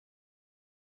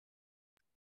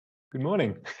Good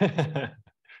morning. Good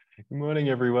morning,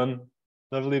 everyone.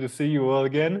 Lovely to see you all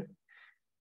again.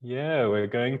 Yeah, we're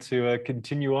going to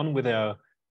continue on with our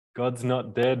God's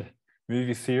Not Dead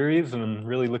movie series, and I'm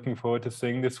really looking forward to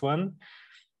seeing this one.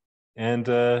 And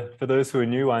for those who are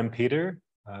new, I'm Peter.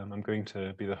 I'm going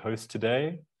to be the host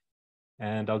today,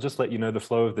 and I'll just let you know the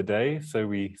flow of the day. So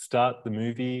we start the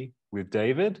movie with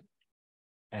David,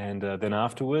 and then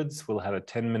afterwards we'll have a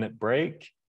 10-minute break.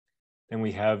 Then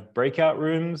we have breakout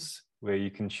rooms where you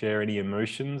can share any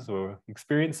emotions or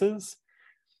experiences.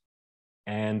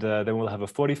 And then we'll have a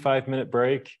 45-minute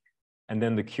break and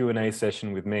then the Q&A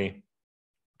session with me.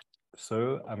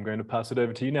 So I'm going to pass it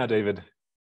over to you now, David.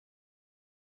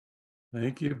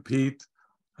 Thank you, Pete.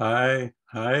 Hi,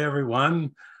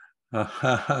 everyone.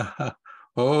 Oh,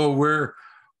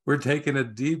 we're taking a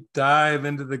deep dive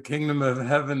into the kingdom of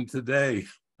heaven today.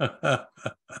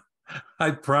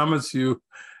 I promise you,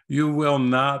 you will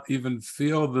not even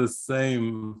feel the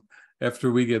same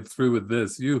after we get through with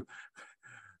this.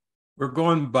 We're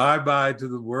going bye-bye to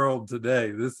the world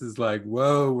today. This is like,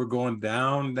 whoa, we're going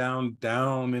down, down,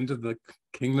 down into the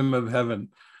kingdom of heaven.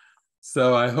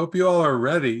 So I hope you all are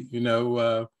ready.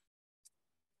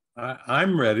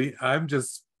 I'm ready. I'm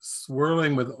just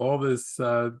swirling with all this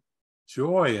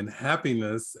joy and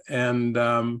happiness. And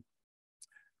I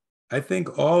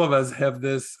think all of us have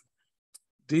this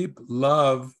deep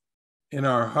love in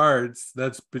our hearts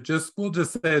we'll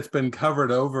just say it's been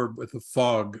covered over with a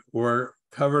fog or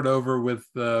covered over with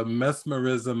the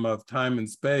mesmerism of time and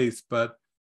space. But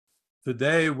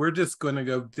today we're just going to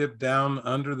go dip down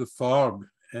under the fog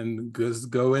and just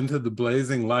go into the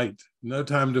blazing light. No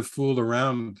time to fool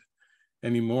around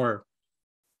anymore.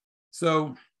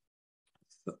 So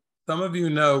some of you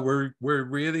know we're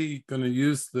really going to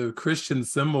use the Christian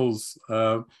symbols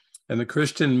and the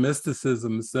Christian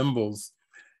mysticism symbols.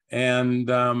 And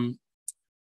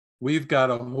we've got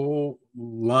a whole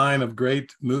line of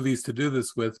great movies to do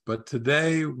this with, but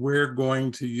today we're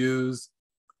going to use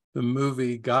the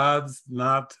movie God's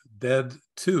Not Dead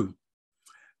 2.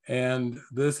 And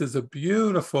this is a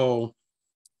beautiful,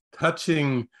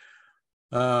 touching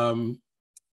dive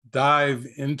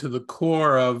into the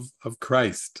core of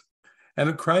Christ.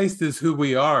 And Christ is who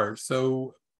we are.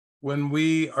 So when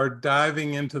we are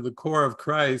diving into the core of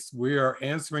Christ, we are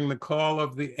answering the call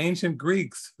of the ancient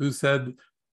Greeks who said,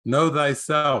 know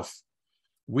thyself.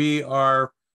 We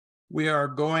are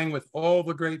going with all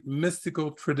the great mystical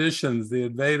traditions, the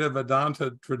Advaita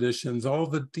Vedanta traditions, all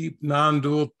the deep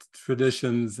non-dual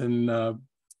traditions in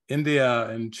India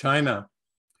and China,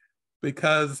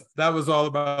 because that was all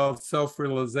about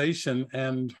self-realization.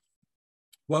 And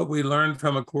what we learned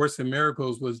from A Course in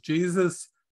Miracles was Jesus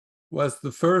was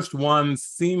the first one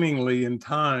seemingly in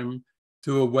time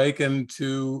to awaken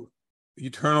to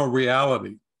eternal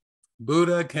reality.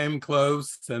 Buddha came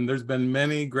close, and there's been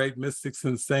many great mystics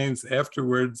and saints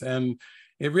afterwards, and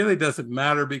it really doesn't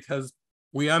matter because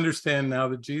we understand now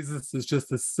that Jesus is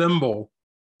just a symbol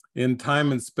in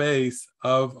time and space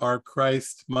of our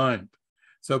Christ mind.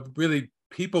 So really,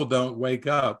 people don't wake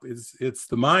up. It's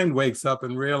the mind wakes up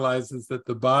and realizes that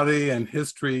the body and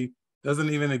history doesn't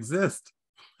even exist.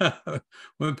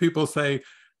 When people say,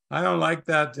 I don't like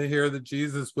that to hear that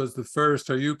Jesus was the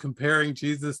first. Are you comparing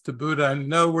Jesus to Buddha?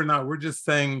 No, we're not. We're just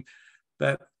saying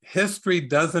that history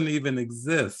doesn't even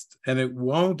exist, and it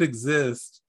won't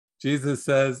exist, Jesus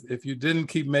says, if you didn't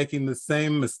keep making the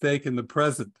same mistake in the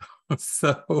present.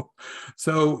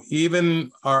 So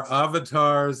even our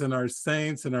avatars and our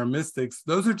saints and our mystics,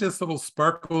 those are just little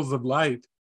sparkles of light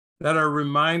that are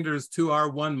reminders to our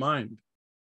one mind,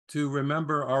 to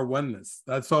remember our oneness.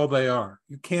 That's all they are.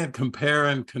 You can't compare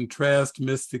and contrast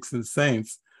mystics and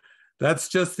saints. That's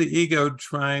just the ego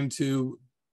trying to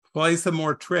play some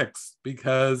more tricks,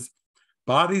 because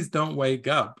bodies don't wake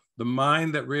up. The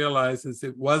mind that realizes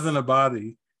it wasn't a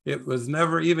body, it was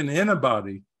never even in a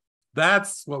body.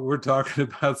 That's what we're talking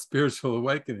about, spiritual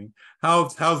awakening.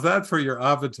 How's that for your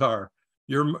avatar?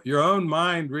 Your own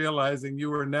mind realizing you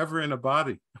were never in a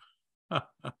body.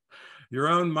 Your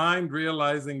own mind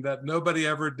realizing that nobody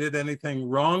ever did anything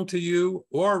wrong to you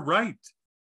or right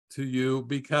to you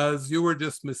because you were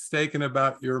just mistaken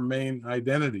about your main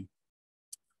identity.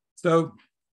 So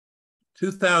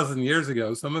 2,000 years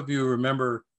ago, some of you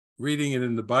remember reading it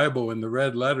in the Bible in the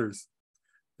red letters.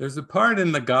 There's a part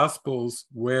in the Gospels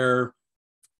where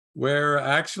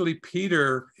actually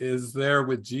Peter is there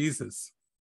with Jesus.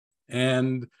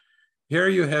 And here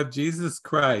you have Jesus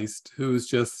Christ, who's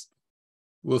just,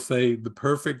 we'll say, the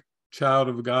perfect child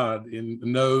of God, and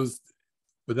knows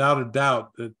without a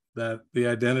doubt that the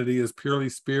identity is purely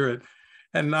spirit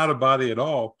and not a body at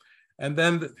all. And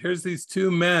then here's these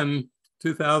two men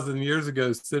 2,000 years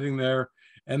ago sitting there.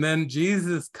 And then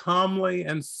Jesus calmly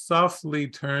and softly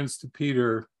turns to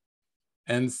Peter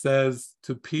and says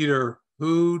to Peter,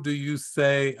 "Who do you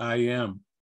say I am?"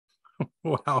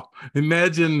 Wow.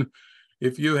 Imagine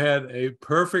if you had a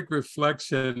perfect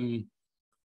reflection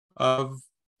of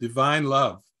divine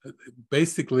love,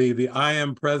 basically the I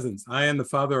am presence, I and the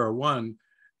Father are one.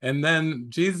 And then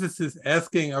Jesus is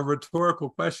asking a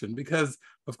rhetorical question because,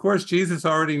 of course, Jesus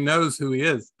already knows who he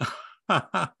is.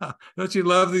 Don't you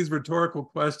love these rhetorical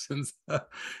questions?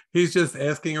 He's just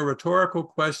asking a rhetorical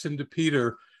question to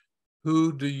Peter.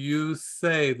 Who do you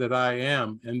say that I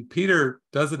am? And Peter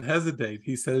doesn't hesitate.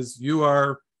 He says, you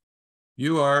are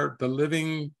the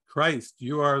living Christ.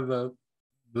 You are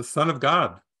the Son of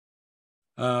God.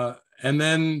 And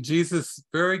then Jesus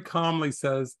very calmly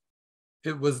says,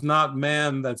 it was not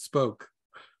man that spoke.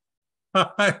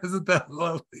 Isn't that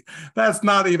lovely? That's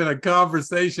not even a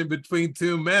conversation between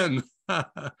two men.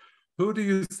 Who do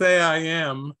you say I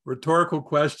am? Rhetorical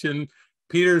question.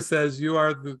 Peter says, you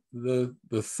are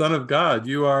the Son of God.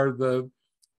 You are the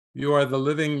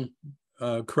living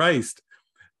Christ.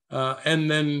 And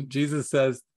then Jesus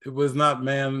says, it was not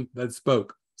man that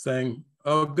spoke, saying,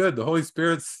 oh, good, the Holy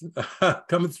Spirit's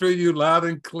coming through you loud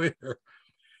and clear.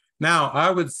 Now, I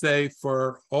would say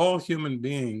for all human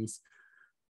beings,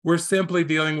 we're simply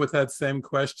dealing with that same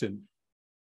question.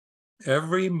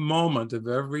 Every moment of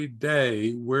every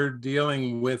day, we're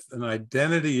dealing with an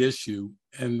identity issue.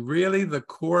 And really the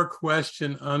core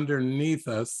question underneath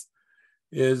us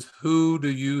is, who do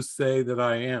you say that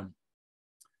I am?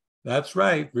 That's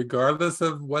right. Regardless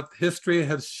of what history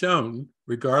has shown,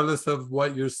 regardless of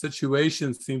what your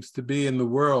situation seems to be in the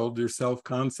world, your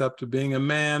self-concept of being a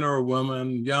man or a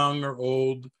woman, young or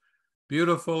old,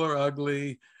 beautiful or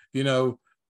ugly,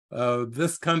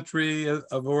 this country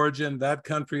of origin, that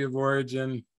country of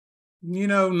origin,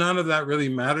 none of that really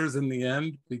matters in the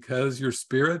end because you're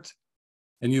spirit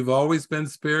and you've always been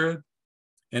spirit.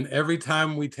 And every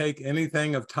time we take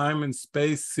anything of time and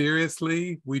space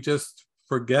seriously, we just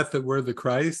forget that we're the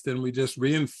Christ, and we just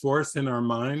reinforce in our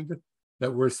mind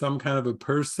that we're some kind of a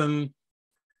person,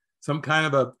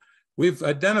 we've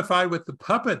identified with the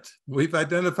puppet, we've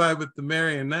identified with the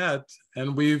marionette,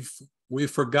 and we've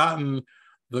forgotten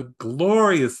the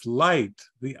glorious light,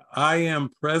 the I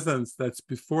am presence that's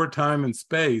before time and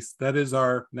space, that is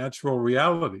our natural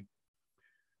reality.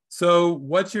 So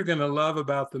what you're going to love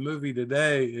about the movie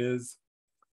today is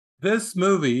this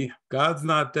movie, God's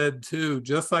Not Dead 2,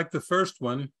 just like the first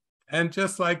one, and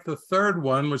just like the third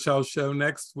one, which I'll show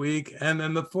next week, and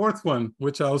then the fourth one,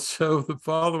 which I'll show the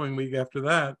following week after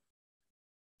that.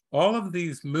 All of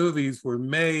these movies were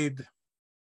made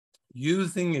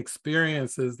using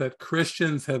experiences that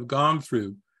Christians have gone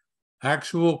through,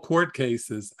 actual court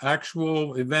cases,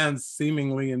 actual events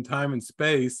seemingly in time and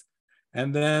space,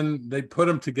 and then they put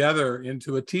them together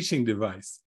into a teaching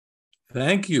device.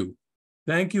 Thank you.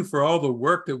 Thank you for all the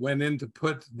work that went in to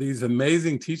put these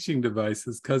amazing teaching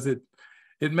devices, because it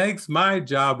makes my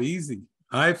job easy.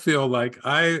 I feel like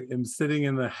I am sitting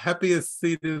in the happiest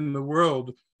seat in the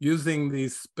world using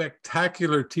these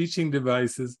spectacular teaching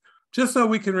devices just so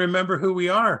we can remember who we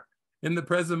are in the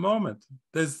present moment.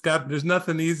 There's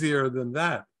nothing easier than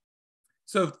that.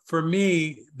 So for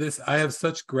me, I have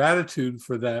such gratitude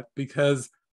for that because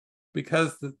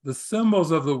the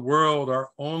symbols of the world are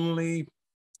only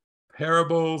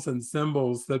parables and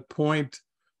symbols that point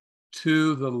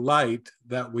to the light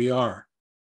that we are.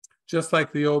 Just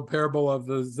like the old parable of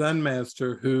the Zen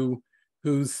master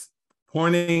who's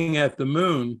pointing at the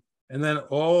moon, and then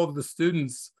all of the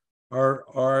students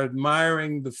are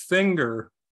admiring the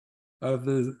finger of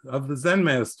the Zen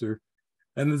master,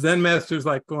 and the Zen master's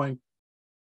like going,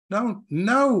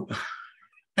 no.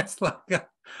 It's like,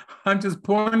 I'm just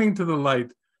pointing to the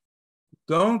light.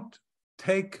 Don't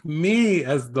take me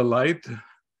as the light.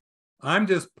 I'm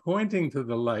just pointing to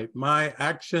the light. My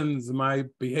actions, my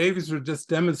behaviors are just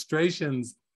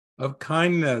demonstrations of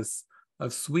kindness,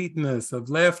 of sweetness, of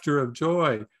laughter, of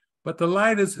joy. But the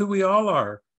light is who we all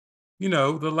are.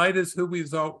 The light is who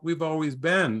we've always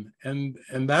been. And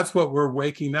that's what we're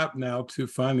waking up now to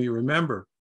finally remember.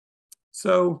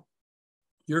 So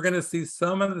you're going to see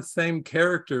some of the same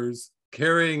characters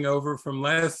carrying over from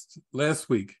last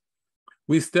week.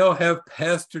 We still have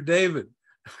Pastor David.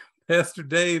 Pastor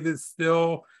Dave is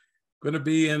still going to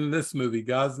be in this movie,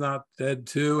 God's Not Dead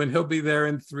 2, and he'll be there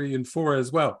in 3 and 4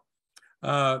 as well.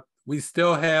 We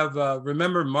still have,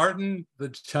 remember Martin, the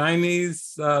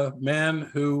Chinese man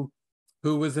who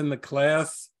was in the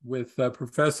class with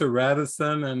Professor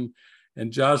Radisson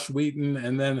and Josh Wheaton,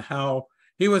 and then how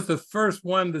he was the first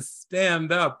one to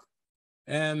stand up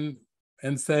and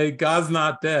and say, God's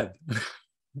not dead.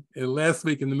 Last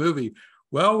week in the movie.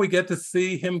 Well, we get to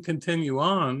see him continue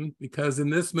on, because in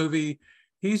this movie,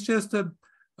 he's just a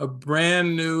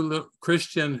brand new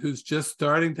Christian who's just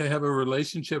starting to have a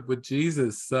relationship with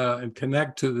Jesus and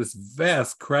connect to this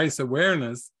vast Christ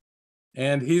awareness.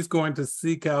 And he's going to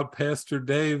seek out Pastor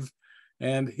Dave,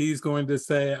 and he's going to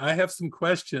say, I have some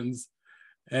questions.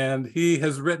 And he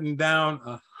has written down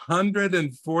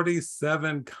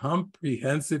 147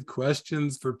 comprehensive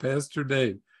questions for Pastor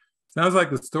Dave. Sounds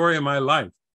like the story of my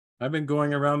life. I've been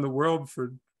going around the world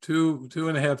for two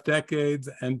and a half decades,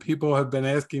 and people have been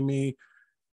asking me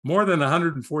more than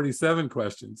 147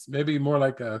 questions, maybe more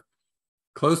like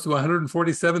close to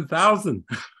 147,000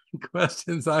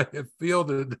 questions I have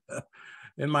fielded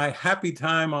in my happy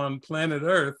time on planet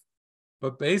Earth.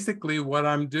 But basically what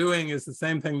I'm doing is the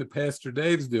same thing that Pastor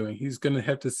Dave's doing. He's going to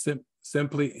have to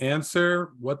simply answer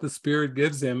what the Spirit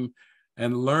gives him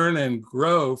and learn and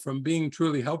grow from being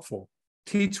truly helpful.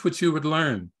 Teach what you would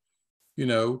learn,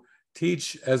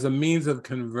 teach as a means of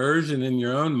conversion in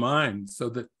your own mind, so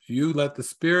that you let the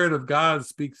Spirit of God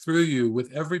speak through you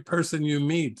with every person you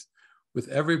meet, with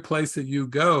every place that you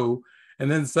go. And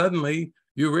then suddenly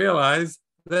you realize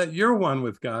that you're one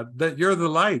with God, that you're the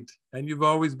light, and you've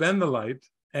always been the light,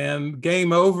 and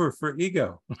game over for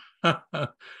ego.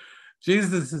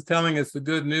 Jesus is telling us the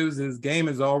good news is game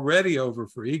is already over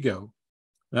for ego.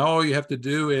 Now all you have to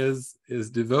do is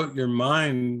devote your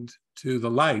mind to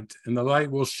the light, and the light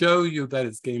will show you that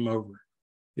it's game over.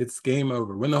 It's game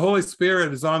over. When the Holy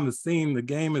Spirit is on the scene, the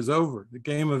game is over. The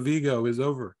game of ego is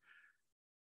over.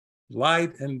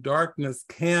 Light and darkness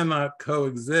cannot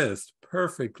coexist.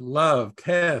 Perfect love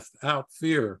casts out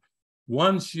fear.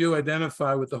 Once you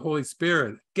identify with the Holy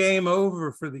Spirit, game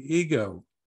over for the ego.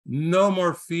 No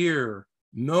more fear,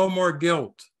 no more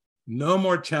guilt, no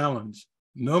more challenge,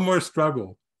 no more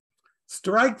struggle.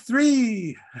 Strike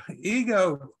three,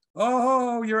 ego.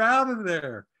 Oh, you're out of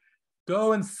there.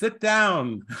 Go and sit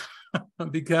down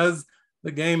because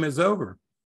the game is over.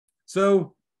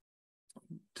 So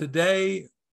today,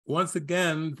 once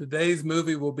again, today's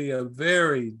movie will be a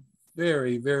very,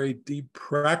 very, very deep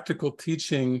practical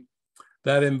teaching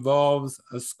that involves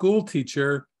a school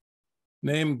teacher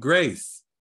named Grace.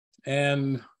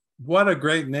 And what a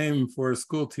great name for a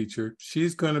school teacher.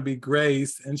 She's going to be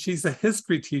Grace, and she's a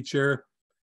history teacher.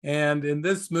 And in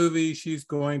this movie, she's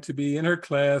going to be in her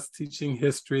class teaching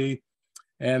history.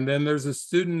 And then there's a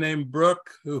student named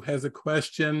Brooke who has a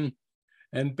question.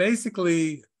 And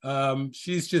basically,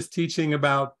 she's teaching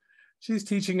about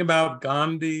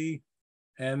Gandhi.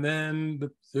 And then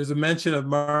there's a mention of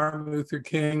Martin Luther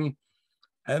King.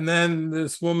 And then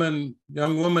this young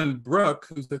woman, Brooke,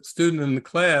 who's a student in the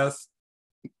class,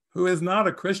 who is not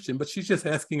a Christian, but she's just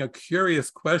asking a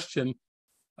curious question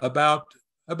about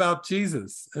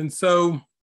Jesus. And so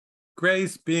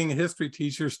Grace, being a history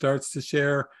teacher, starts to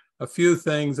share a few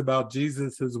things about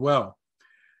Jesus as well.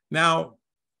 Now,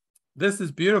 this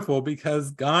is beautiful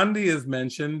because Gandhi is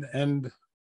mentioned, and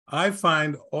I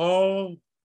find all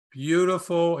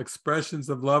beautiful expressions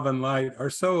of love and light are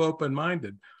so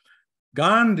open-minded.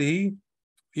 Gandhi,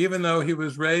 even though he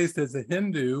was raised as a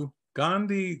Hindu,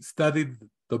 Gandhi studied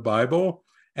the Bible,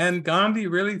 and Gandhi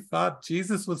really thought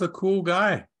Jesus was a cool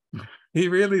guy. He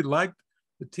really liked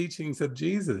the teachings of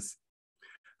Jesus.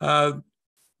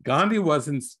 Gandhi was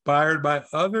inspired by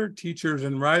other teachers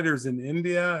and writers in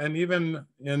India and even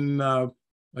in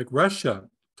like Russia.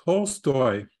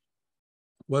 Tolstoy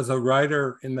was a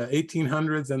writer in the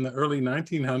 1800s and the early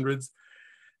 1900s.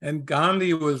 And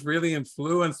Gandhi was really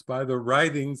influenced by the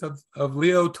writings of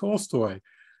Leo Tolstoy.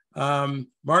 Martin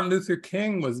Luther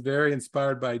King was very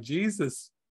inspired by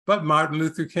Jesus, but Martin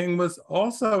Luther King was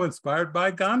also inspired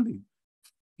by Gandhi.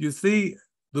 You see,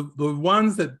 the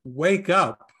ones that wake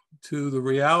up to the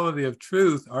reality of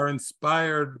truth are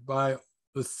inspired by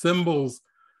the symbols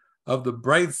of the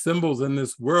bright symbols in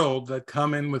this world that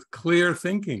come in with clear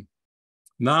thinking,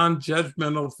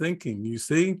 non-judgmental thinking. You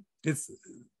see,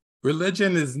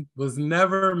 religion was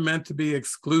never meant to be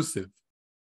exclusive.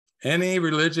 Any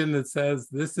religion that says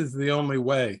this is the only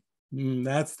way,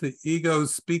 that's the ego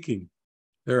speaking.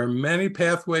 There are many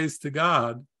pathways to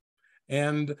God,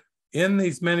 and in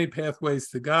these many pathways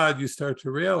to God, you start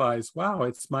to realize, wow,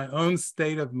 it's my own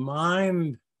state of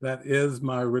mind that is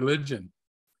my religion.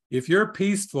 If you're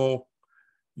peaceful,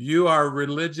 you are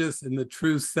religious in the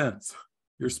true sense.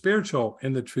 You're spiritual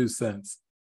in the true sense.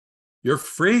 You're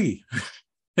free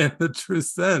in the true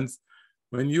sense.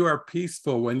 When you are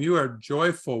peaceful, when you are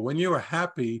joyful, when you are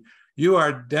happy, you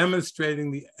are demonstrating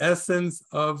the essence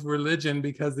of religion,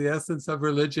 because the essence of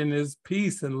religion is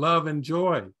peace and love and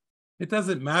joy. It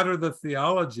doesn't matter the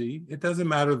theology. It doesn't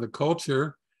matter the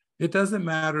culture. It doesn't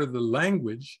matter the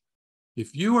language.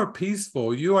 If you are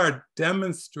peaceful, you are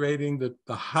demonstrating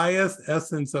the highest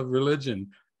essence of religion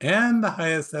and the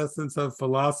highest essence of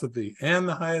philosophy and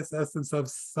the highest essence of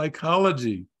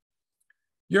psychology.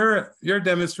 You're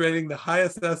demonstrating the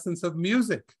highest essence of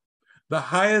music, the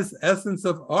highest essence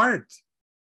of art.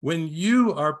 When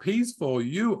you are peaceful,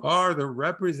 you are the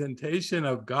representation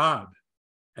of God,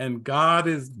 and God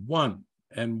is one,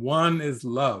 and one is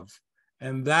love,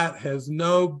 and that has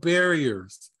no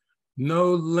barriers,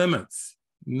 no limits,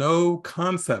 no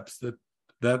concepts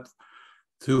that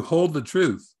to hold the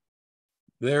truth.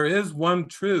 There is one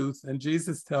truth, and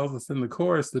Jesus tells us in the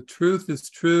Course, the truth is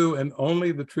true and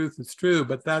only the truth is true,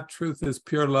 but that truth is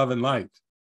pure love and light.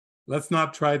 Let's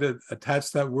not try to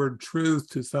attach that word truth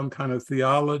to some kind of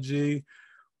theology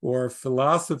or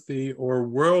philosophy or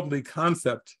worldly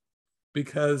concept,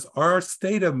 because our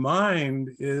state of mind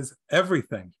is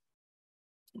everything.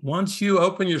 Once you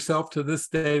open yourself to this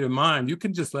state of mind, you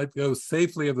can just let go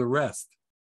safely of the rest,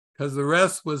 because the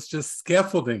rest was just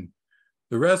scaffolding.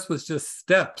 The rest was just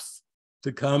steps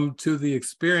to come to the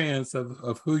experience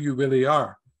of who you really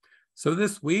are. So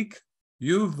this week,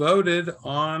 you voted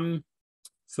on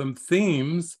some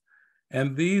themes,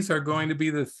 and these are going to be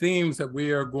the themes that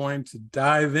we are going to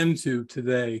dive into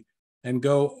today and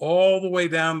go all the way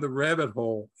down the rabbit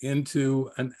hole into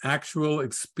an actual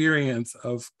experience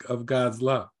of God's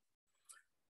love.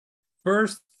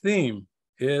 First theme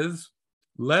is,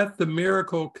 let the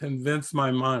miracle convince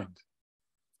my mind.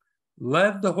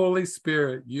 Let the Holy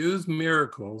Spirit use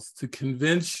miracles to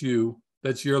convince you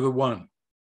that you're the one.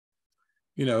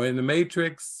 You know, in the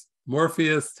Matrix,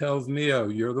 Morpheus tells Neo,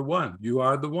 you're the one, you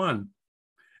are the one.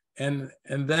 And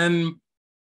then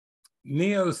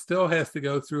Neo still has to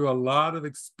go through a lot of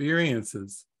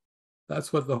experiences.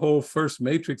 That's what the whole first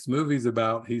Matrix movie's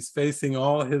about. He's facing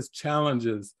all his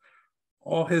challenges,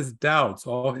 all his doubts,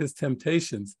 all his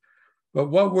temptations. But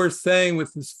what we're saying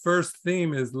with this first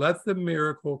theme is, let the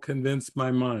miracle convince my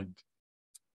mind.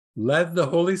 Let the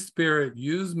Holy Spirit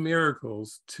use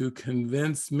miracles to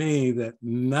convince me that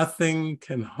nothing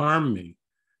can harm me.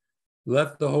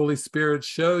 Let the Holy Spirit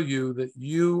show you that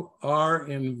you are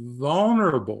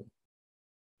invulnerable,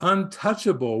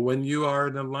 untouchable when you are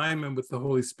in alignment with the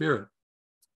Holy Spirit,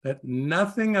 that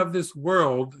nothing of this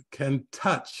world can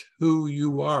touch who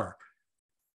you are.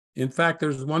 In fact,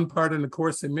 there's one part in the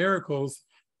Course in Miracles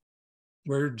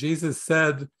where Jesus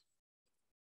said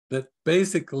that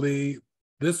basically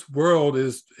this world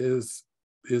is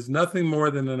nothing more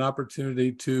than an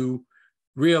opportunity to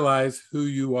realize who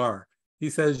you are. He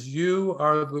says, you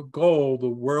are the goal the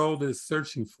world is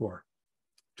searching for.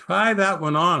 Try that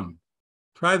one on.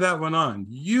 Try that one on.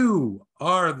 You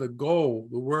are the goal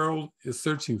the world is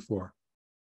searching for.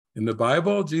 In the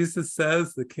Bible, Jesus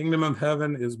says the kingdom of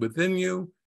heaven is within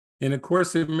you. In A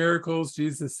Course in Miracles,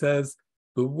 Jesus says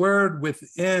the word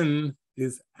within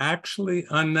is actually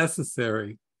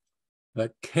unnecessary.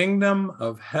 The kingdom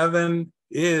of heaven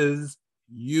is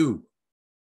you.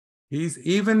 He's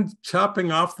even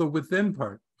chopping off the within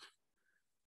part.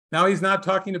 Now, he's not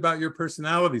talking about your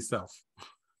personality self.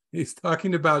 He's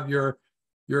talking about your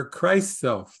Christ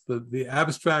self, the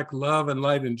abstract love and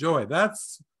light and joy.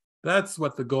 That's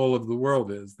what the goal of the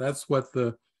world is. That's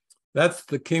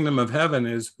the kingdom of heaven,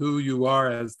 is who you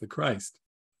are as the Christ.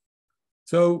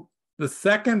 So the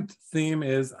second theme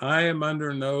is, I am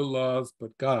under no laws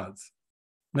but God's.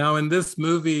 Now, in this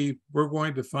movie, we're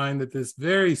going to find that this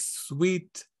very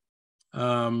sweet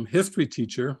history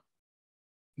teacher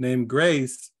named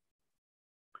Grace,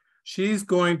 she's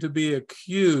going to be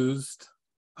accused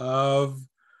of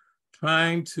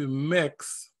trying to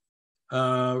mix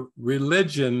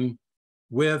religion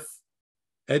with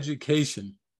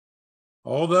education.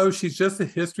 Although she's just a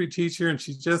history teacher and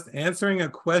she's just answering a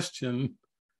question,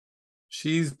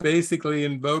 she's basically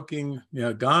invoking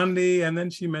Gandhi, and then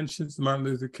she mentions Martin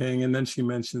Luther King, and then she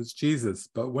mentions Jesus.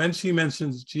 But when she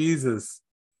mentions Jesus,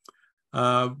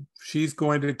 she's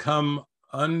going to come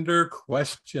under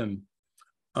question,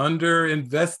 under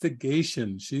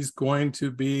investigation. She's going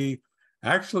to be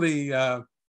actually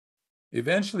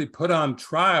eventually put on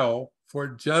trial for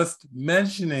just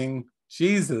mentioning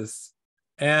Jesus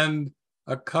and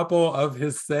a couple of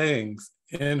his sayings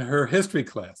in her history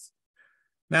class.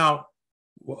 Now,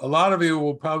 a lot of you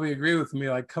will probably agree with me,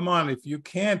 like, come on, if you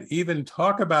can't even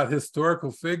talk about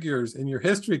historical figures in your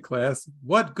history class,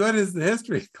 what good is the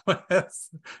history class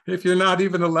if you're not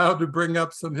even allowed to bring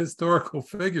up some historical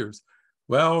figures?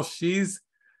 Well, she's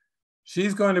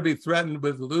going to be threatened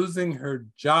with losing her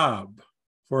job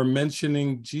for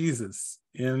mentioning Jesus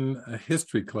in a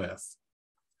history class.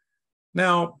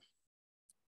 Now,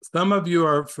 some of you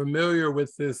are familiar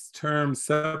with this term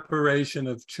separation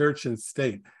of church and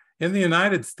state. In the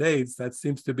United States, that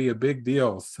seems to be a big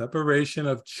deal, separation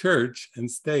of church and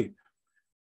state.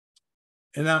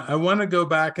 And I want to go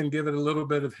back and give it a little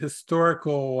bit of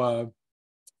historical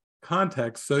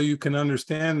context so you can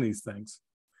understand these things.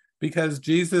 Because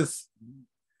Jesus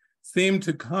seemed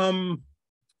to come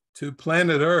to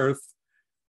planet Earth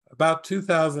about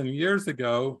 2,000 years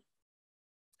ago.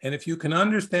 And if you can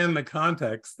understand the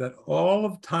context that all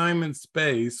of time and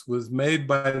space was made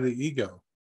by the ego,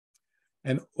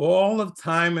 and all of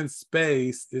time and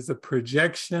space is a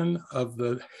projection of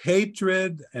the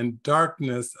hatred and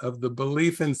darkness of the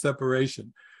belief in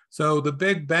separation. So the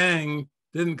Big Bang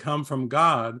didn't come from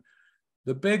God.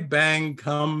 The Big Bang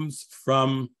comes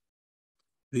from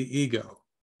the ego.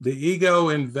 The ego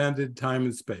invented time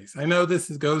and space. I know this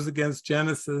goes against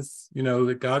Genesis,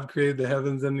 that God created the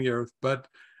heavens and the earth, but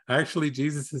actually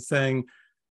Jesus is saying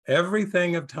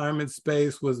everything of time and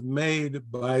space was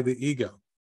made by the ego.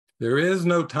 There is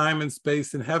no time and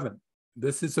space in heaven.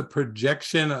 This is a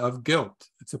projection of guilt.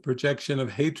 It's a projection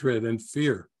of hatred and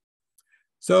fear.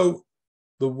 So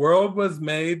the world was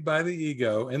made by the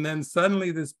ego, and then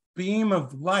suddenly this beam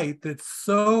of light that's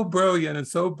so brilliant and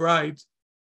so bright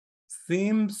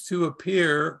seems to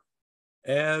appear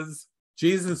as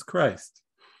Jesus Christ.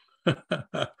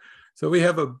 So we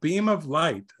have a beam of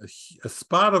light, a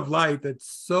spot of light that's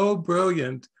so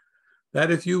brilliant that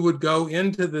if you would go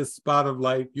into this spot of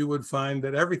light, you would find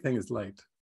that everything is light.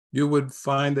 You would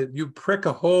find that you prick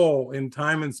a hole in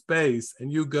time and space and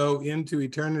you go into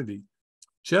eternity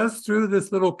just through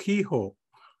this little keyhole.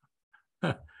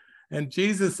 And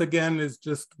Jesus, again,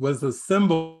 was a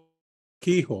symbol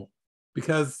keyhole,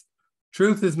 because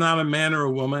truth is not a man or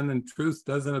a woman, and truth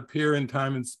doesn't appear in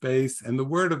time and space. And the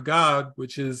word of God,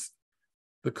 which is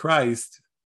the Christ,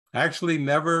 actually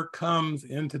never comes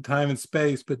into time and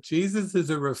space, but Jesus is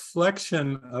a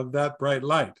reflection of that bright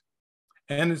light.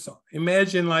 And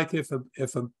imagine like if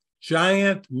a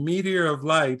giant meteor of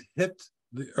light hit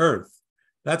the earth.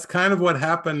 That's kind of what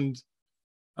happened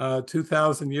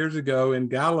 2,000 years ago in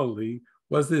Galilee,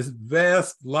 was this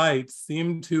vast light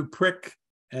seemed to prick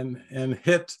and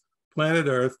hit planet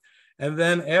Earth. And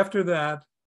then after that,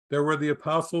 there were the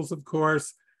apostles, of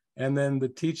course, and then the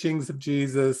teachings of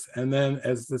Jesus. And then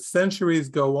as the centuries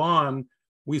go on,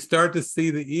 we start to see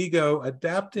the ego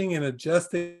adapting and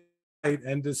adjusting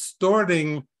and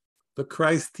distorting the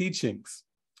Christ teachings.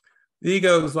 The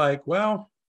ego is like, well,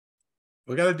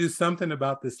 we got to do something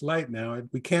about this light now.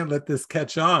 We can't let this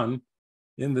catch on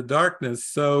in the darkness.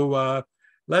 So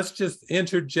let's just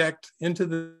interject into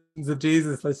the things of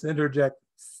Jesus. Let's interject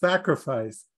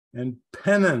sacrifice and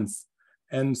penance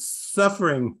and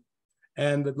suffering.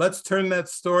 And let's turn that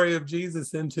story of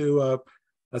Jesus into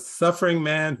a suffering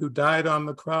man who died on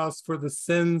the cross for the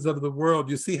sins of the world.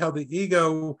 You see how the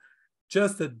ego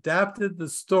just adapted the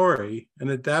story and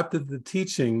adapted the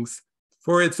teachings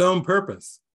for its own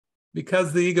purpose,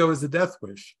 because the ego is a death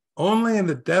wish. Only in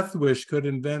the death wish could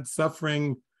invent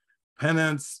suffering,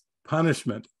 penance,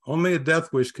 punishment. Only a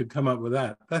death wish could come up with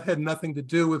that. That had nothing to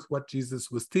do with what Jesus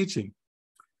was teaching.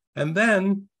 And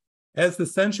then, as the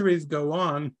centuries go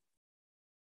on,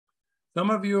 who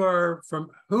of you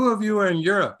are in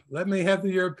Europe? Let me have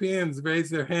the Europeans raise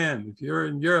their hand if you're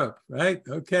in Europe, right?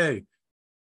 Okay.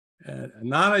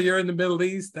 Nana, you're in the Middle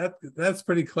East? That's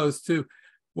pretty close too.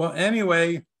 Well,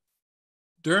 anyway,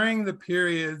 during the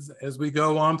periods as we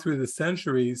go on through the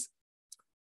centuries,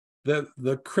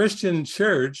 the Christian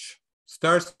church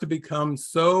starts to become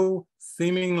so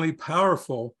seemingly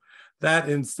powerful that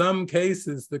in some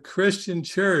cases, the Christian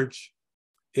church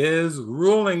is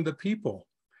ruling the people.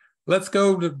 Let's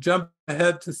jump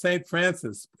ahead to St.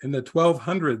 Francis in the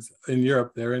 1200s in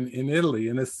Europe, there in Italy,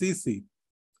 in Assisi.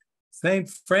 St.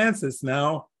 Francis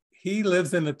now, he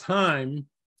lives in the time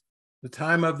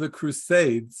of the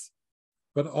Crusades,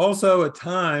 but also a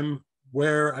time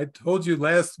where I told you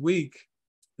last week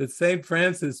that St.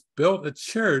 Francis built a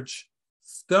church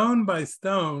stone by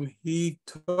stone. He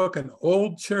took an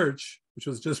old church, which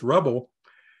was just rubble,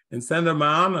 in San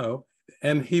Damiano,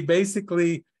 and he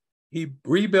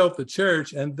rebuilt the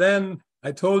church. And then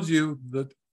I told you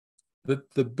that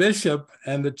the bishop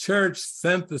and the church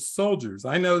sent the soldiers.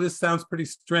 I know this sounds pretty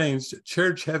strange,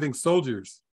 church having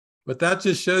soldiers, but that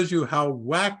just shows you how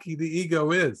wacky the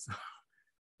ego is.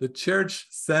 The church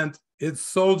sent its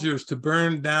soldiers to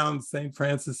burn down St.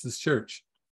 Francis's church.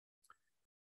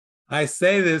 I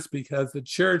say this because the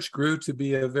church grew to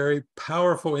be a very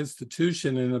powerful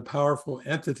institution and a powerful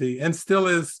entity, and still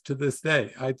is to this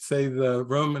day. I'd say the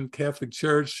Roman Catholic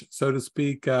Church, so to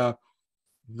speak,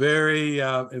 very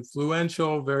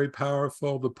influential, very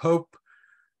powerful. The Pope,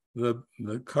 the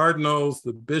cardinals,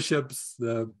 the bishops,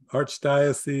 the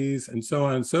archdiocese, and so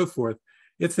on and so forth.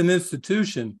 It's an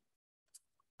institution.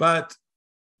 But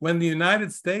when the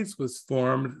United States was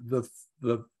formed,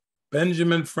 the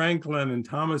Benjamin Franklin and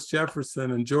Thomas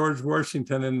Jefferson and George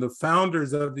Washington and the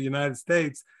founders of the United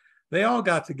States, they all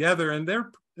got together, and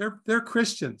they're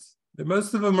Christians.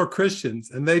 Most of them are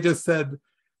Christians, and they just said,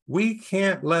 we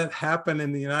can't let happen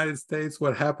in the United States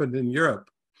what happened in Europe.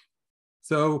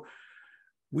 So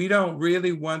we don't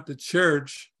really want the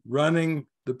church running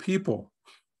the people.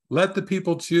 Let the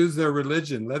people choose their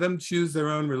religion. Let them choose their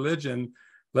own religion.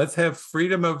 Let's have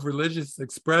freedom of religious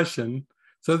expression.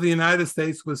 So the United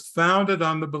States was founded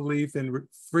on the belief in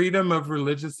freedom of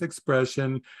religious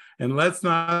expression, and let's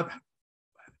not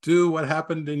do what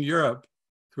happened in Europe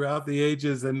throughout the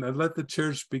ages and let the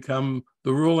church become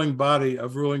the ruling body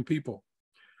of ruling people.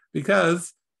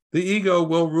 Because the ego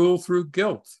will rule through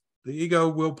guilt. The ego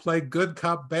will play good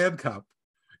cop, bad cop.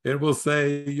 It will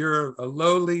say, you're a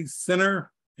lowly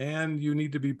sinner and you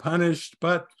need to be punished,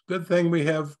 but good thing we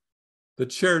have the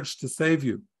church to save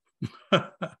you.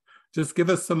 Just give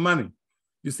us some money.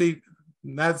 You see,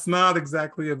 that's not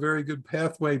exactly a very good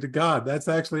pathway to God. That's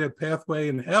actually a pathway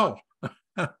in hell.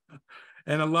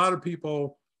 And a lot of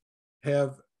people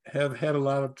have had a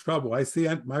lot of trouble. I see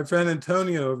my friend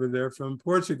Antonio over there from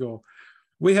Portugal.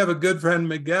 We have a good friend,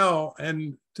 Miguel,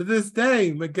 and to this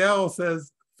day, Miguel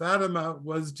says Fatima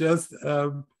was just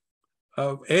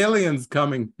aliens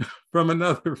coming from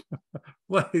another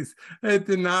place. He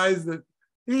denies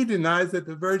that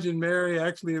the Virgin Mary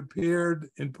actually appeared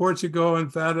in Portugal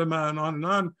and Fatima and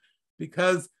on,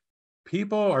 because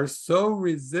people are so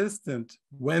resistant.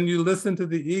 When you listen to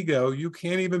the ego, you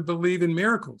can't even believe in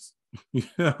miracles.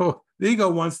 The ego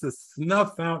wants to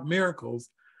snuff out miracles,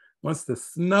 wants to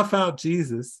snuff out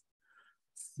Jesus,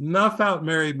 snuff out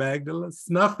Mary Magdalene,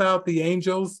 snuff out the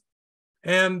angels,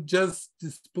 and just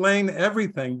explain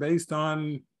everything based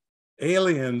on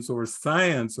aliens or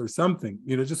science or something.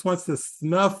 Just wants to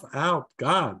snuff out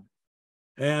God.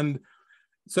 And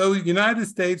so the United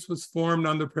States was formed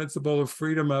on the principle of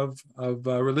freedom of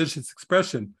religious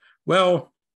expression.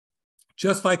 Well,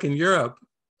 just like in Europe,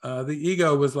 the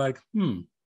ego was like,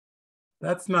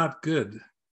 that's not good.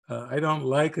 I don't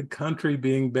like a country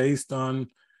being based on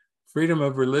freedom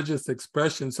of religious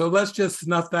expression. So let's just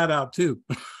snuff that out too.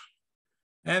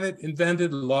 And it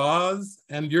invented laws,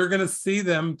 and you're going to see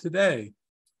them today.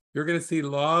 You're going to see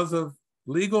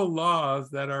legal laws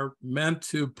that are meant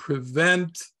to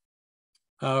prevent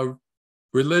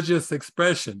religious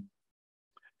expression.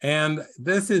 And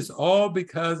this is all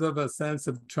because of a sense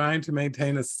of trying to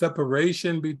maintain a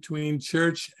separation between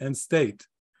church and state.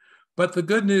 But the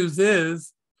good news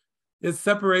is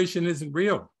separation isn't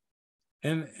real.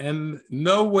 And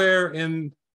nowhere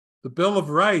in the Bill of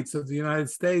Rights of the United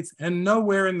States and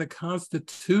nowhere in the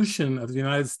Constitution of the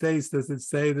United States does it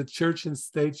say that church and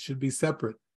state should be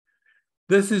separate.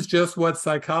 This is just what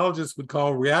psychologists would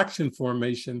call reaction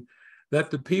formation, that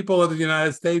the people of the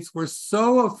United States were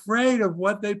so afraid of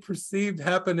what they perceived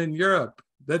happened in Europe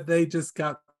that they just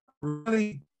got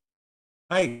really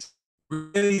tight,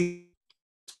 really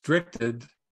restricted,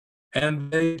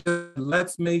 and they just,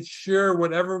 let's make sure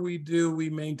whatever we do, we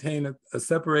maintain a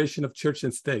separation of church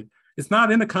and state. It's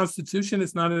not in the Constitution,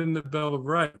 it's not in the Bill of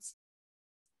Rights.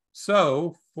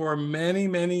 So for many,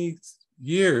 many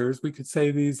years, we could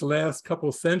say these last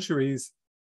couple centuries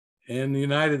in the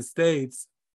United States,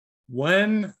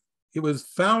 when it was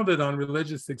founded on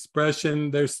religious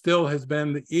expression, there still has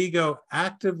been the ego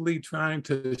actively trying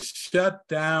to shut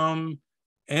down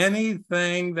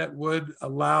anything that would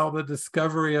allow the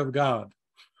discovery of God.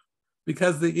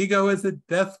 Because the ego is a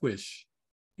death wish.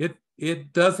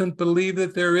 It doesn't believe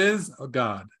that there is a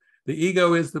God. The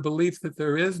ego is the belief that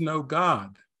there is no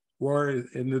God, or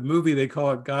in the movie they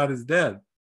call it God is dead.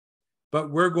 But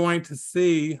we're going to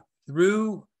see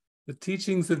through the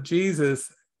teachings of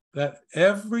Jesus that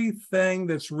everything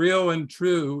that's real and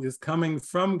true is coming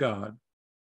from God.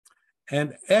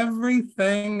 And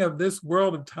everything of this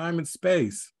world of time and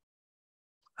space,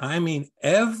 I mean,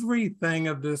 everything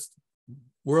of this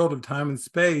world of time and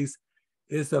space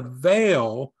is a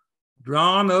veil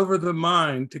drawn over the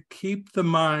mind to keep the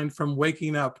mind from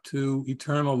waking up to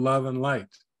eternal love and light.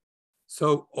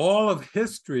 So all of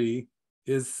history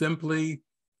is simply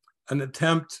an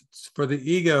attempt for the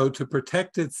ego to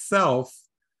protect itself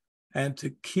and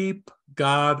to keep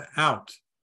God out.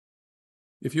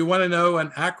 If you want to know an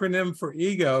acronym for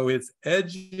ego, it's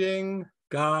edging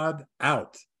God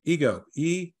out. Ego,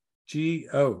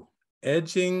 E-G-O,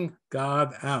 edging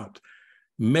God out.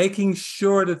 making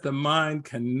sure that the mind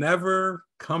can never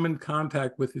come in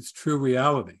contact with its true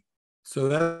reality. So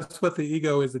that's what the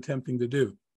ego is attempting to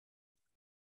do.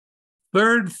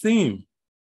 Third theme,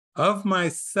 of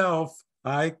myself,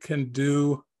 I can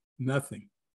do nothing.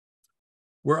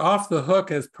 We're off the hook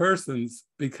as persons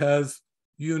because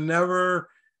you never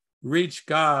reach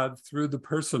God through the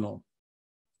personal.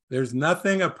 There's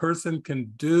nothing a person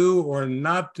can do or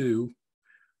not do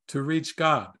to reach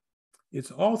God. It's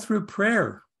all through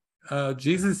prayer.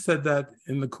 Jesus said that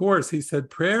in the Course. He said,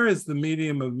 prayer is the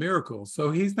medium of miracles.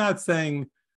 So he's not saying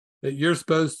that you're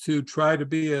supposed to try to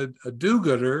be a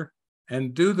do-gooder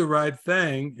and do the right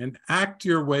thing and act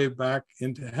your way back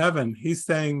into heaven. He's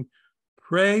saying,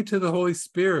 pray to the Holy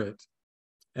Spirit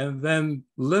and then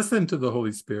listen to the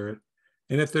Holy Spirit.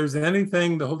 And if there's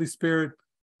anything the Holy Spirit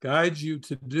guides you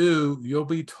to do, you'll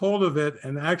be told of it,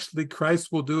 and actually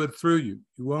Christ will do it through you.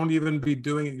 You won't even be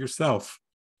doing it yourself.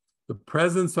 The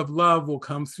presence of love will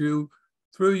come through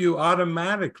you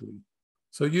automatically.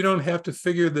 So you don't have to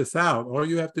figure this out. All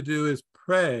you have to do is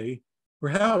pray for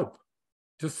help.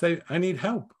 Just say, I need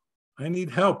help. I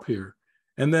need help here.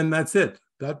 And then that's it.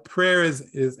 That prayer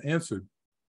is answered.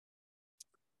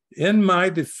 In my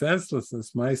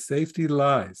defenselessness, my safety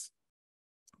lies.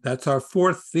 That's our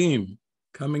fourth theme,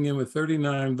 coming in with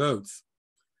 39 votes.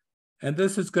 And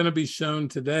this is going to be shown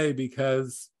today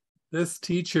because this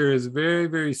teacher is very,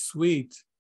 very sweet,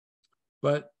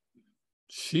 but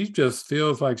she just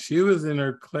feels like she was in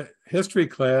her history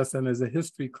class, and as a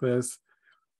history class,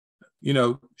 you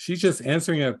know, she's just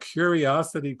answering a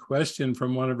curiosity question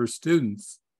from one of her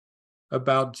students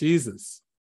about Jesus.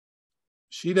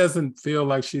 She doesn't feel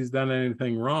like she's done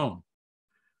anything wrong.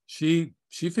 She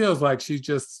feels like she's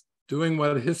just doing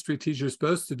what a history teacher is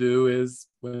supposed to do, is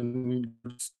when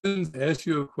students ask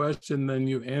you a question, then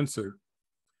you answer.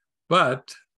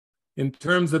 But in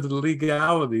terms of the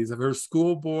legalities of her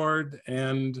school board,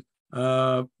 and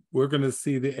we're going to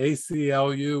see the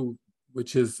ACLU,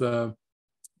 which is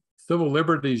Civil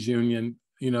Liberties Union,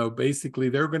 you know, basically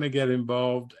they're going to get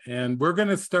involved, and we're going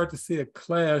to start to see a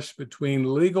clash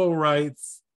between legal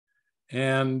rights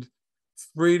and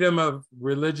freedom of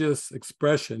religious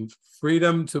expression,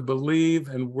 freedom to believe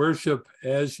and worship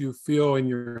as you feel in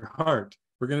your heart.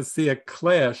 We're going to see a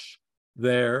clash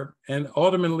there, and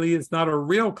ultimately it's not a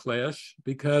real clash,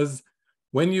 because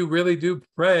when you really do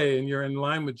pray and you're in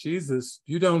line with Jesus,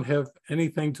 you don't have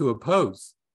anything to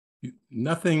oppose.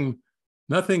 Nothing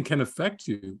can affect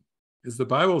you. As the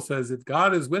Bible says, if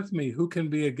God is with me, who can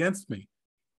be against me?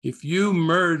 If you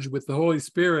merge with the Holy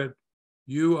Spirit,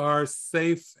 you are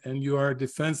safe and you are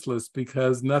defenseless,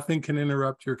 because nothing can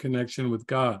interrupt your connection with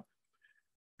God.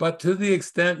 But to the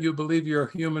extent you believe you're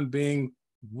a human being,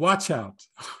 watch out.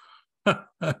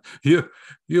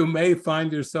 You may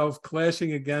find yourself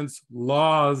clashing against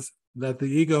laws that the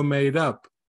ego made up.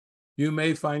 You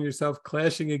may find yourself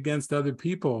clashing against other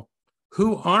people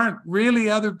who aren't really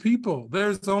other people.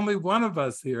 There's only one of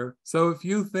us here. So if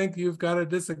you think you've got a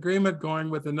disagreement going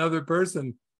with another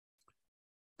person,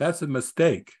 that's a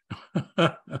mistake.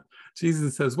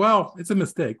 Jesus says, well, it's a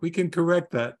mistake. We can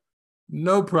correct that.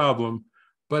 No problem.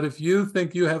 But if you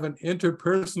think you have an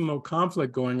interpersonal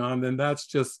conflict going on, then that's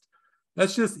just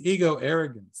ego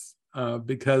arrogance.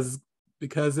 Because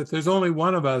if there's only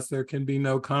one of us, there can be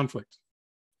no conflict.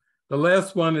 The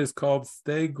last one is called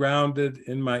Stay Grounded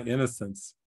in My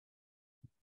Innocence.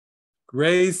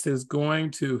 Grace is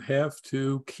going to have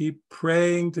to keep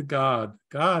praying to God.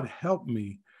 God, help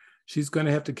me. She's going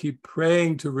to have to keep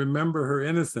praying to remember her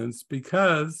innocence,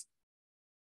 because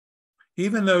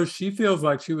even though she feels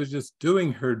like she was just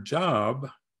doing her job,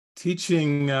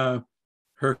 teaching her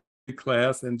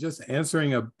class and just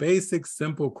answering a basic,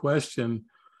 simple question,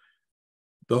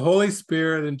 the Holy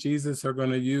Spirit and Jesus are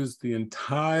going to use the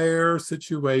entire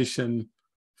situation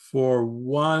for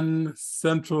one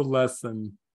central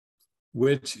lesson,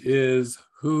 which is,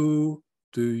 who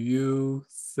do you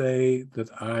say that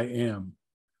I am?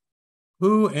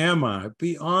 Who am I?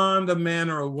 Beyond a man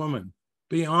or a woman,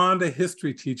 beyond a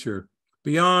history teacher,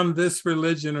 beyond this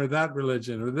religion or that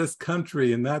religion, or this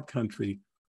country and that country.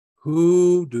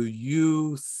 Who do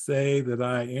you say that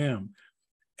I am?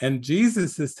 And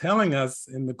Jesus is telling us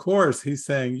in the Course, he's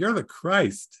saying, you're the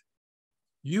Christ.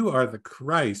 You are the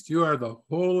Christ. You are the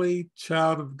holy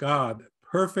child of God,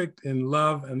 perfect in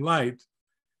love and light.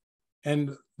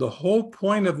 And the whole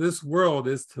point of this world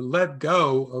is to let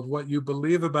go of what you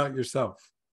believe about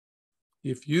yourself.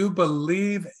 If you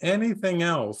believe anything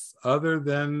else other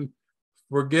than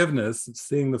forgiveness,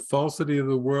 seeing the falsity of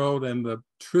the world and the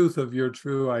truth of your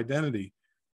true identity,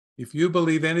 if you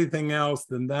believe anything else,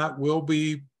 then that will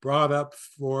be brought up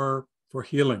for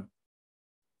healing.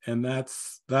 And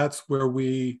that's where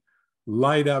we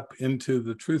light up into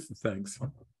the truth of things.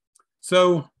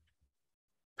 So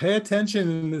pay attention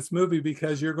in this movie,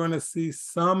 because you're going to see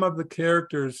some of the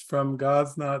characters from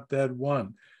God's Not Dead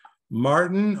 1.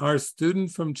 Martin, our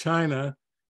student from China,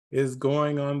 is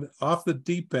going on off the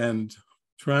deep end,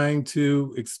 trying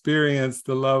to experience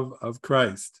the love of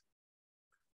Christ.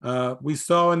 We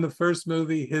saw in the first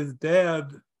movie his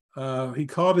dad, he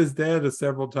called his dad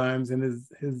several times, and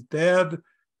his dad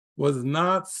was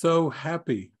not so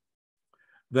happy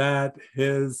that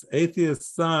his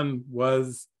atheist son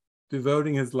was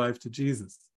devoting his life to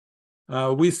Jesus.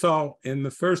 We saw in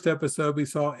the first episode, we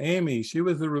saw Amy. She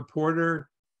was the reporter,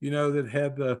 that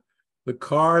had the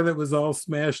car that was all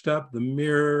smashed up, the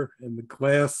mirror and the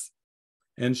glass.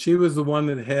 And she was the one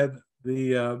that had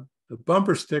the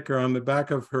bumper sticker on the back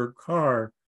of her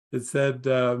car that said,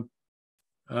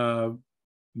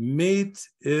 meat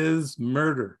is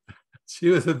murder. She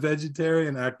was a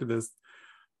vegetarian activist.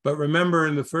 But remember,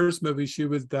 in the first movie, she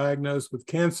was diagnosed with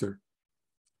cancer.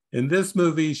 In this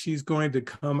movie, she's going to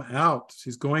come out.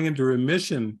 She's going into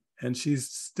remission, and she's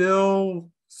still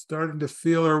starting to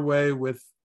feel her way with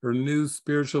her new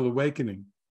spiritual awakening.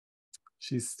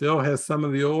 She still has some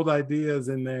of the old ideas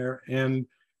in there. And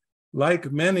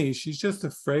like many, she's just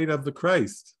afraid of the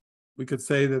Christ. We could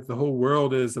say that the whole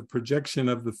world is a projection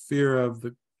of the fear of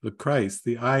the Christ,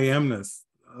 the I amness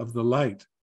of the light.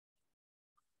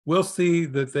 We'll see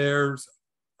that there's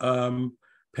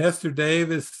Pastor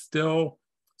Dave is still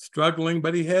struggling,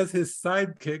 but he has his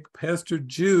sidekick, Pastor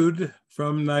Jude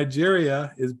from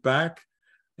Nigeria, is back.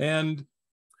 And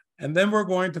then we're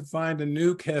going to find a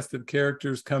new cast of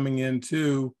characters coming in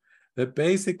too, that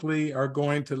basically are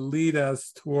going to lead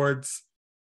us towards,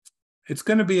 it's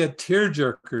going to be a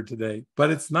tearjerker today, but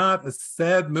it's not a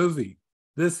sad movie.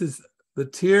 This is, the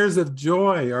tears of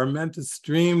joy are meant to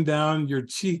stream down your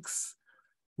cheeks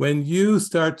when you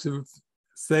start to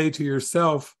say to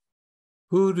yourself,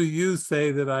 who do you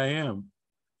say that I am?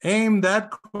 Aim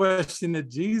that question at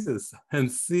Jesus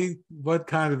and see what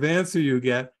kind of answer you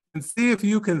get, and see if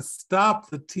you can stop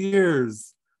the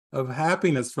tears of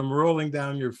happiness from rolling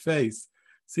down your face.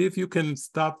 See if you can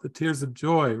stop the tears of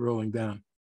joy rolling down.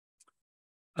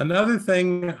 Another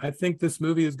thing I think this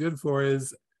movie is good for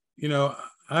is,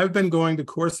 I've been going to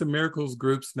Course in Miracles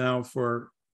groups now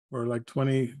for like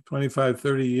 20, 25,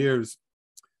 30 years.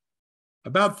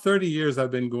 About 30 years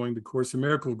I've been going to Course in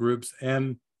Miracle groups,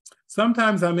 and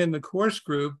sometimes I'm in the course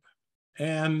group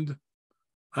and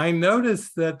I notice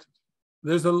that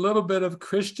there's a little bit of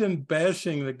Christian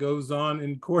bashing that goes on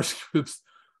in course groups.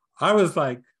 I was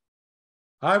like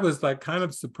kind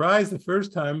of surprised the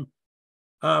first time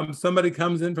somebody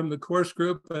comes in from the course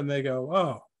group and they go,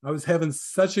 oh, I was having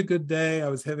such a good day. I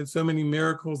was having so many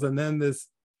miracles. And then this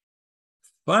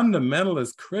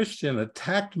fundamentalist Christian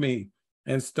attacked me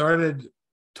and started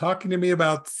talking to me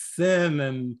about sin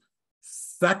and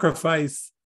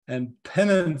sacrifice and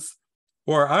penance.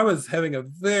 Or I was having a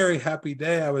very happy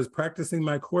day. I was practicing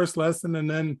my course lesson, and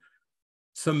then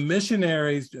some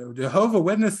missionaries, Jehovah's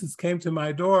Witnesses, came to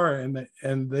my door,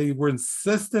 and they were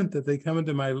insistent that they come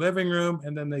into my living room.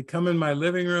 And then they come in my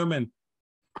living room, and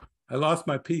I lost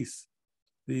my peace.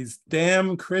 These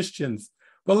damn Christians.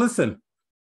 Well, listen,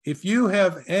 if you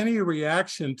have any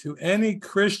reaction to any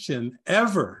Christian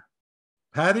ever,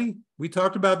 Patty, we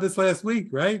talked about this last week,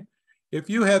 right? If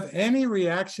you have any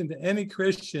reaction to any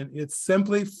Christian, it's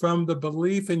simply from the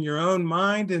belief in your own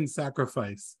mind in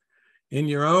sacrifice, in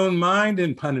your own mind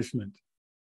in punishment,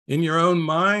 in your own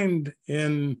mind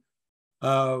in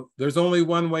there's only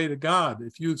one way to God.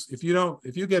 If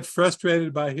you get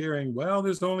frustrated by hearing, well,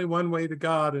 there's only one way to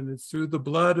God, and it's through the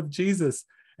blood of Jesus,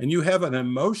 and you have an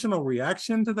emotional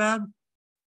reaction to that,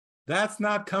 that's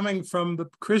not coming from the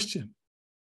Christian.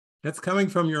 That's coming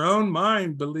from your own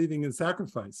mind believing in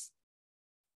sacrifice.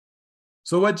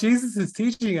 So what Jesus is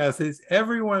teaching us is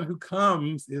everyone who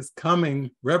comes is coming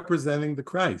representing the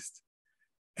Christ.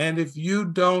 And if you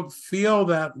don't feel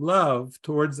that love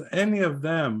towards any of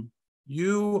them,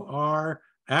 you are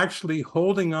actually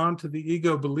holding on to the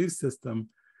ego belief system,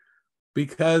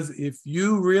 because if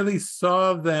you really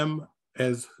saw them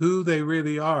as who they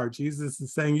really are, Jesus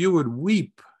is saying you would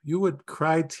weep, you would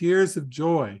cry tears of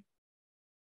joy.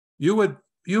 You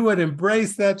would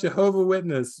embrace that Jehovah's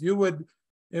Witness. You would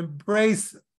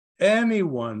embrace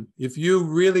anyone if you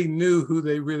really knew who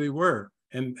they really were.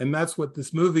 And that's what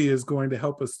this movie is going to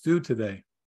help us do today.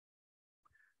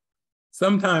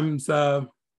 Sometimes,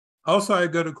 also I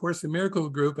go to Course in Miracles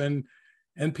group, and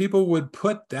people would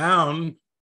put down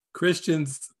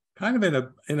Christians kind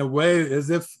of in a way as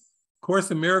if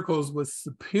Course in Miracles was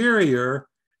superior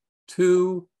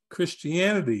to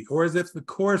Christianity, or as if the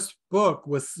course book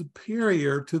was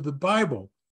superior to the Bible.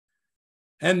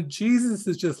 And Jesus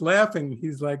is just laughing.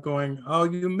 He's like going, oh,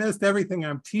 you missed everything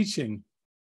I'm teaching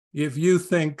if you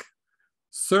think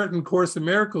certain Course in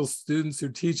Miracles students or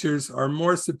teachers are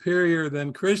more superior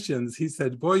than Christians. He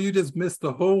said, boy, you just missed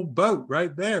the whole boat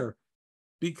right there.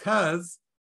 Because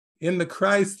in the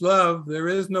Christ love, there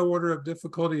is no order of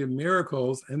difficulty in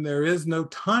miracles, and there is no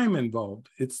time involved.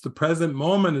 It's the present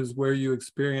moment is where you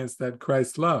experience that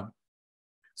Christ love.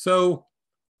 So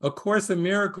A Course in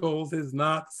Miracles is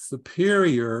not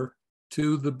superior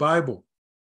to the Bible.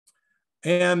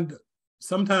 And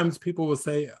sometimes people will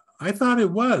say, I thought it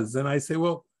was. And I say,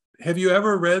 well, have you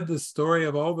ever read the story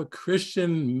of all the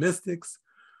Christian mystics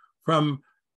from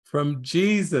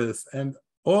Jesus and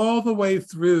all the way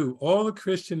through all the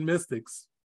Christian mystics?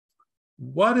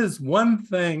 What is one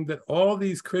thing that all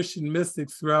these Christian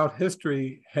mystics throughout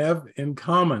history have in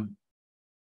common?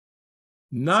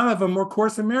 None of them were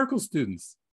Course in Miracles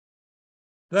students.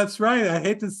 That's right. I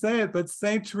hate to say it, but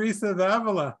St. Teresa of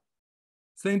Avila,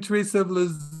 St. Teresa of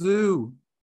Lisieux,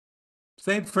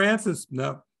 St. Francis,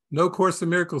 no Course in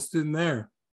Miracles student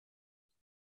there.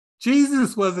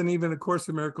 Jesus wasn't even a Course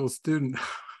in Miracles student.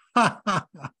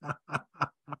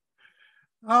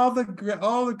 all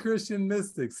the Christian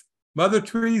mystics. Mother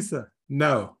Teresa,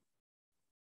 no.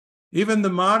 Even the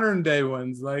modern day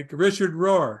ones like Richard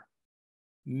Rohr,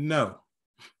 no.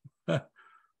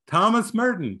 Thomas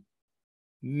Merton,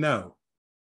 no.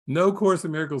 No Course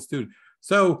in Miracles student.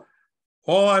 So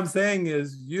all I'm saying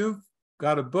is you've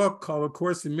got a book called A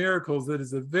Course in Miracles that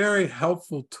is a very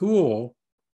helpful tool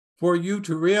for you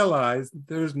to realize that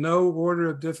there's no order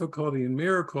of difficulty in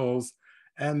miracles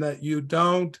and that you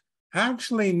don't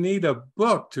actually need a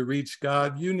book to reach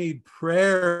God. You need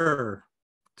prayer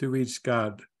to reach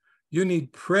God. You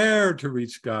need prayer to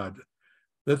reach God.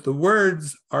 That the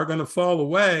words are going to fall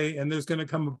away, and there's going to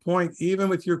come a point, even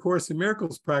with your Course in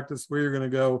Miracles practice, where you're going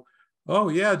to go, oh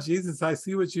yeah, Jesus, I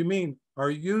see what you mean. Our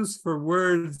use for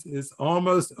words is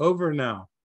almost over now.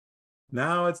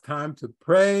 Now it's time to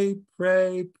pray,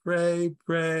 pray, pray,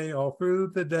 pray all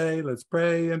through the day. Let's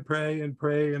pray and pray and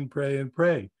pray and pray and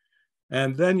pray.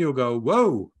 And then you'll go,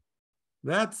 whoa,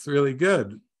 that's really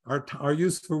good. Our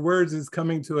use for words is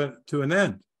coming to an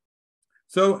end.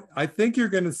 So I think you're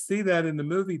going to see that in the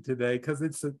movie today, because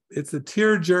it's a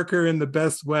tearjerker in the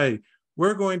best way.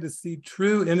 We're going to see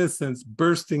true innocence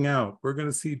bursting out. We're going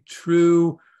to see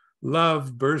true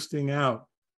love bursting out.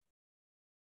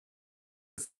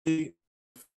 See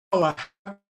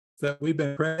that we've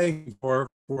been praying for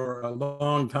a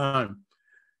long time.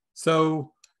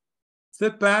 So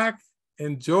sit back,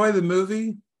 enjoy the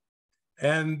movie,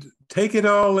 and take it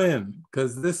all in,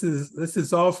 because this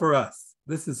is all for us.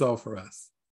 This is all for us.